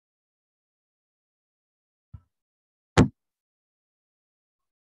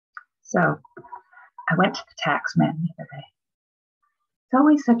So I went to the tax man the other day. It's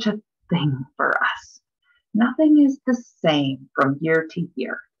always such a thing for us. Nothing is the same from year to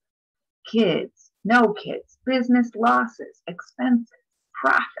year. Kids, no kids, business losses, expenses,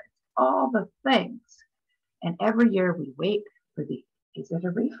 profits, all the things. And every year we wait for is it a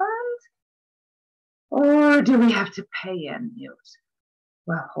refund? Or do we have to pay in news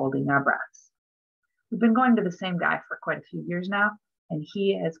while holding our breaths? We've been going to the same guy for quite a few years now, and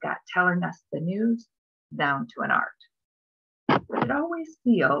he has got telling us the news down to an art. But it always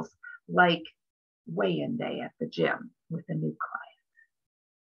feels like weigh-in day at the gym with a new client.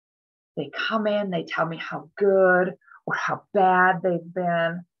 They come in, they tell me how good or how bad they've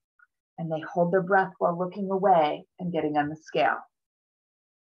been, and they hold their breath while looking away and getting on the scale.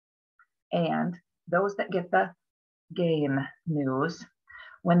 And those that get the game news,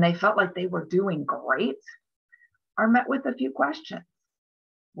 when they felt like they were doing great, are met with a few questions.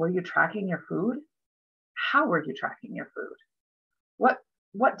 Were you tracking your food? How were you tracking your food?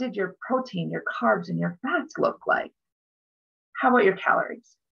 What did your protein, your carbs, and your fats look like? How about your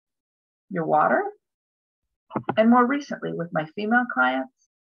calories? Your water? And more recently, with my female clients,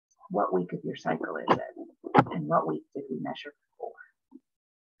 what week of your cycle is it? And what week did we measure before?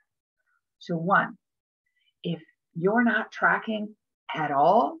 So one, if you're not tracking at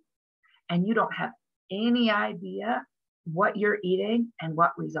all, and you don't have any idea what you're eating and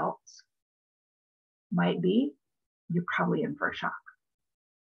what results might be, you're probably in for a shock.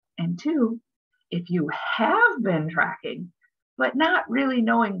 And two, if you have been tracking, but not really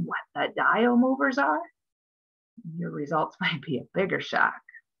knowing what the dial movers are, your results might be a bigger shock.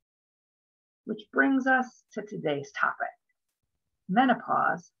 Which brings us to today's topic,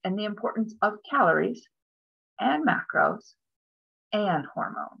 menopause and the importance of calories and macros and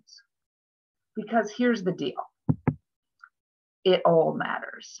hormones. Because here's the deal. It all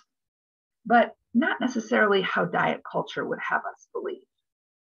matters, but not necessarily how diet culture would have us believe.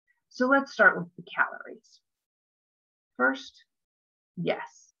 So let's start with the calories. First,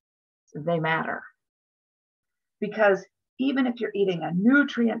 yes, they matter. Because even if you're eating a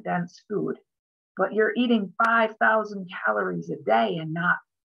nutrient-dense food, but you're eating 5,000 calories a day and not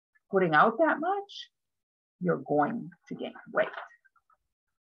putting out that much, you're going to gain weight.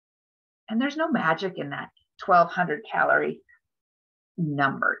 And there's no magic in that 1,200 calorie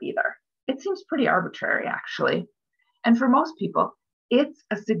number either. It seems pretty arbitrary, actually. And for most people, it's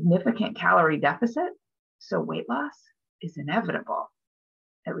a significant calorie deficit, so weight loss is inevitable,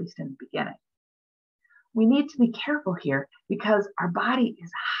 at least in the beginning. We need to be careful here because our body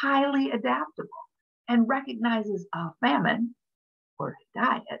is highly adaptable and recognizes a famine or a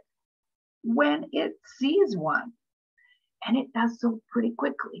diet when it sees one. And it does so pretty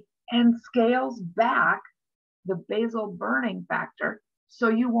quickly and scales back the basal burning factor so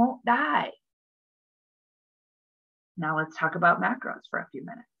you won't die. Now let's talk about macros for a few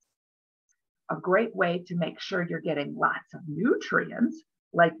minutes. A great way to make sure you're getting lots of nutrients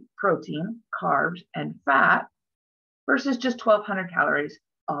like protein, carbs, and fat versus just 1,200 calories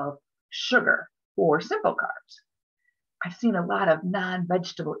of sugar or simple carbs. I've seen a lot of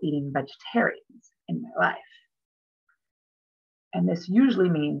non-vegetable eating vegetarians in my life. And this usually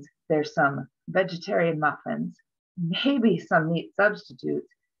means there's some vegetarian muffins, maybe some meat substitutes,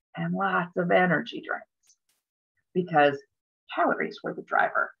 and lots of energy drinks. Because calories were the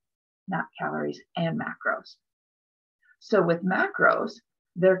driver, not calories and macros. So with macros,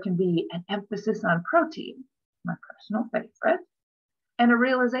 there can be an emphasis on protein, my personal favorite, and a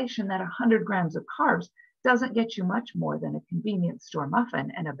realization that 100 grams of carbs doesn't get you much more than a convenience store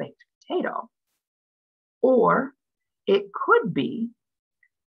muffin and a baked potato. Or it could be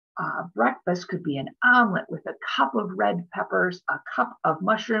breakfast could be an omelet with a cup of red peppers, a cup of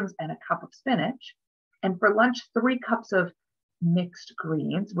mushrooms, and a cup of spinach. And for lunch, 3 cups of mixed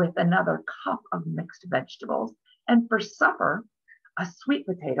greens with another cup of mixed vegetables. And for supper, a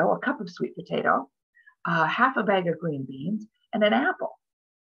cup of sweet potato, half a bag of green beans, and an apple,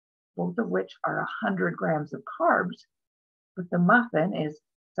 both of which are 100 grams of carbs, but the muffin is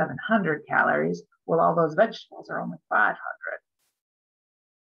 700 calories, while all those vegetables are only 500.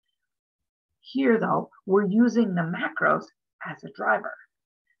 Here, though, we're using the macros as a driver.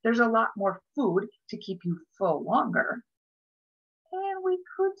 There's a lot more food to keep you full longer, and we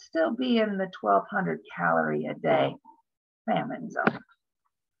could still be in the 1,200 calorie a day famine zone.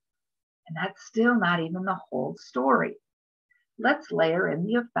 And that's still not even the whole story. Let's layer in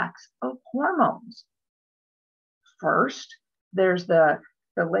the effects of hormones. First, there's the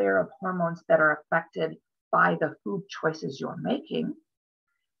layer of hormones that are affected by the food choices you're making.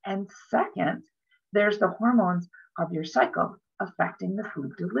 And second, there's the hormones of your cycle affecting the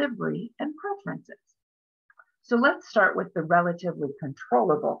food delivery and preferences. So let's start with the relatively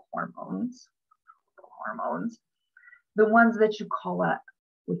controllable hormones, the ones that you call up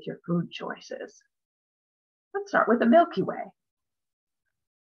with your food choices. Let's start with the Milky Way.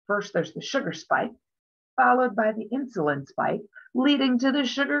 First, there's the sugar spike, followed by the insulin spike, leading to the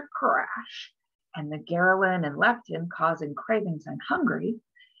sugar crash, and the ghrelin and leptin causing cravings and hungry,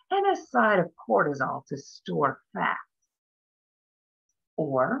 and a side of cortisol to store fat.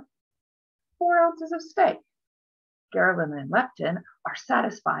 Or 4 ounces of steak. Ghrelin and leptin are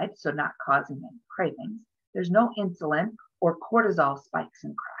satisfied, so not causing any cravings. There's no insulin or cortisol spikes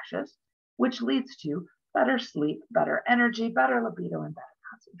and crashes, which leads to better sleep, better energy, better libido, and better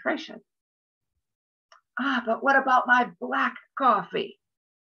concentration. But what about my black coffee?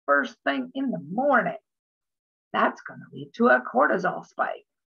 First thing in the morning. That's going to lead to a cortisol spike,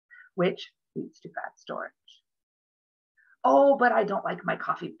 which leads to fat storage. Oh, but I don't like my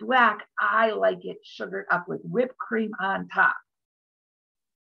coffee black. I like it sugared up with whipped cream on top.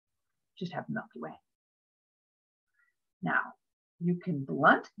 Just have Milky Way. Now, you can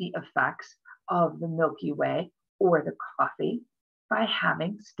blunt the effects of the Milky Way or the coffee by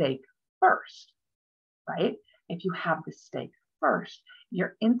having steak first, right? If you have the steak first,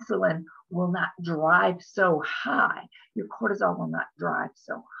 your insulin will not drive so high. Your cortisol will not drive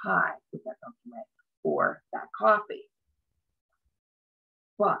so high with that Milky Way or that coffee.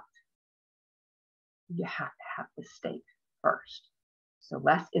 But you have to have the steak first. So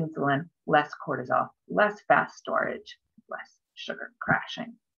less insulin, less cortisol, less fat storage, less sugar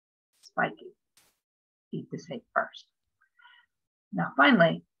crashing, spiking. Eat the steak first. Now,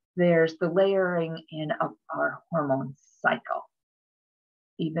 finally, there's the layering in of our hormone cycle.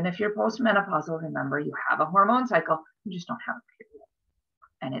 Even if you're postmenopausal, remember you have a hormone cycle, you just don't have a period.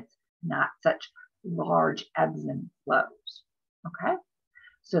 And it's not such large ebbs and flows, okay?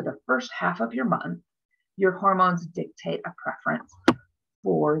 So the first half of your month, your hormones dictate a preference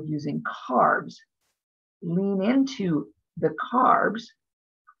for using carbs. Lean into the carbs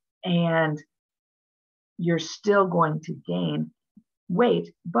and you're still going to gain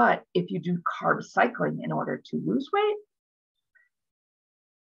weight. But if you do carb cycling in order to lose weight,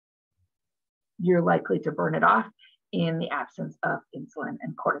 you're likely to burn it off in the absence of insulin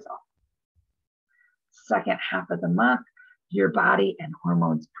and cortisol. Second half of the month, your body and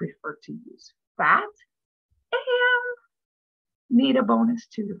hormones prefer to use fat and need a bonus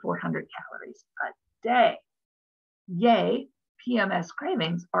 200 to 400 calories a day. Yay, PMS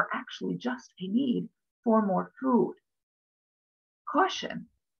cravings are actually just a need for more food. Caution,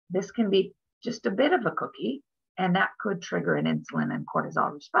 this can be just a bit of a cookie, and that could trigger an insulin and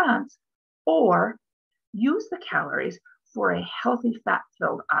cortisol response, or use the calories for a healthy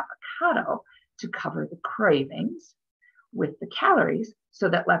fat-filled avocado to cover the cravings with the calories so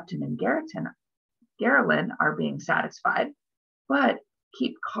that leptin and ghrelin are being satisfied, but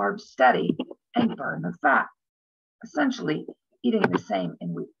keep carbs steady and burn the fat. Essentially, eating the same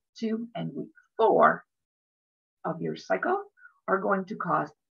in week 2 and week 4 of your cycle are going to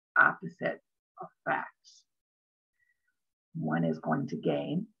cause opposite effects. One is going to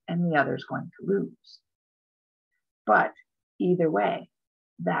gain and the other is going to lose. But either way,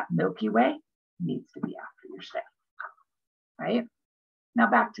 that Milky Way needs to be after your steak, right? Now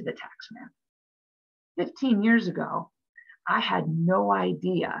back to the tax man. 15 years ago, I had no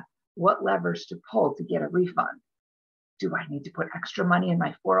idea what levers to pull to get a refund. Do I need to put extra money in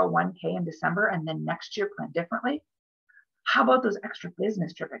my 401k in December and then next year plan differently? How about those extra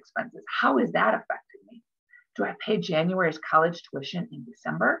business trip expenses? How is that affecting me? Do I pay January's college tuition in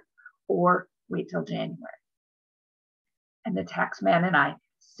December or wait till January? And the tax man and I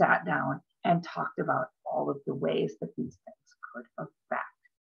sat down and talked about all of the ways that these things could affect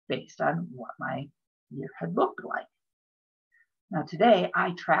based on what my year had looked like. Now today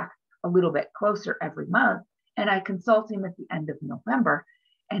I track a little bit closer every month and I consult him at the end of November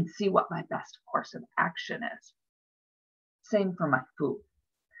and see what my best course of action is. Same for my food.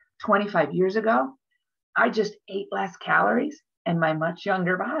 25 years ago, I just ate less calories and my much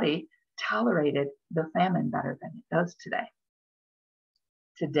younger body tolerated the famine better than it does today.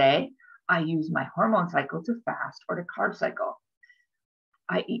 Today, I use my hormone cycle to fast or to carb cycle.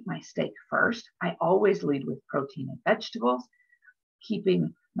 I eat my steak first. I always lead with protein and vegetables,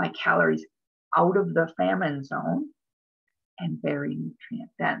 keeping my calories out of the famine zone and very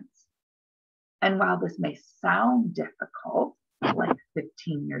nutrient dense. And while this may sound difficult, like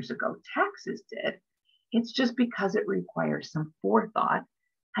 15 years ago taxes did, it's just because it requires some forethought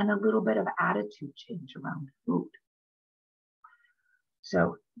and a little bit of attitude change around food.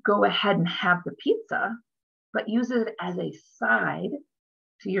 So go ahead and have the pizza, but use it as a side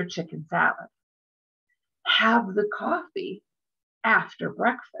to your chicken salad. Have the coffee after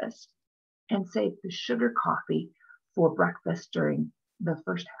breakfast and save the sugar coffee for breakfast during the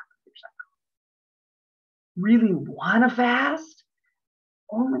first half of your cycle. Really want to fast?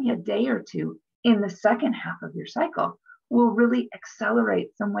 Only a day or two in the second half of your cycle will really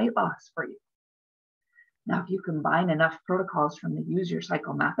accelerate some weight loss for you. Now, if you combine enough protocols from the Use Your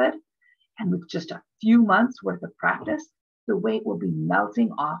Cycle method, and with just a few months worth of practice, the weight will be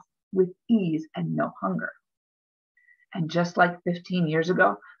melting off with ease and no hunger. And just like 15 years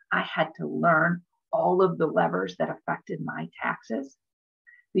ago, I had to learn all of the levers that affected my taxes.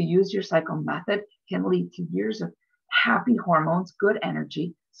 The Use Your Cycle method can lead to years of happy hormones, good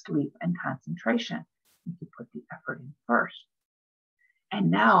energy, sleep, and concentration if you put the effort in first. And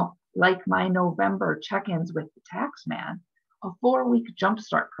now, like my November check-ins with the tax man, a 4-week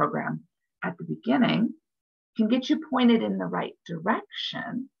jumpstart program at the beginning can get you pointed in the right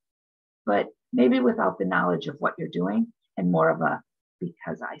direction, but maybe without the knowledge of what you're doing and more of a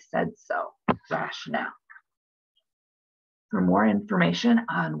because I said so rationale. For more information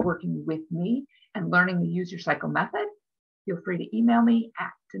on working with me and learning the Use Your Cycle method, feel free to email me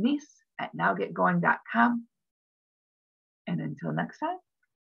at denise@nowgetgoing.com. And until next time,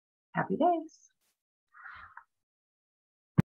 happy days.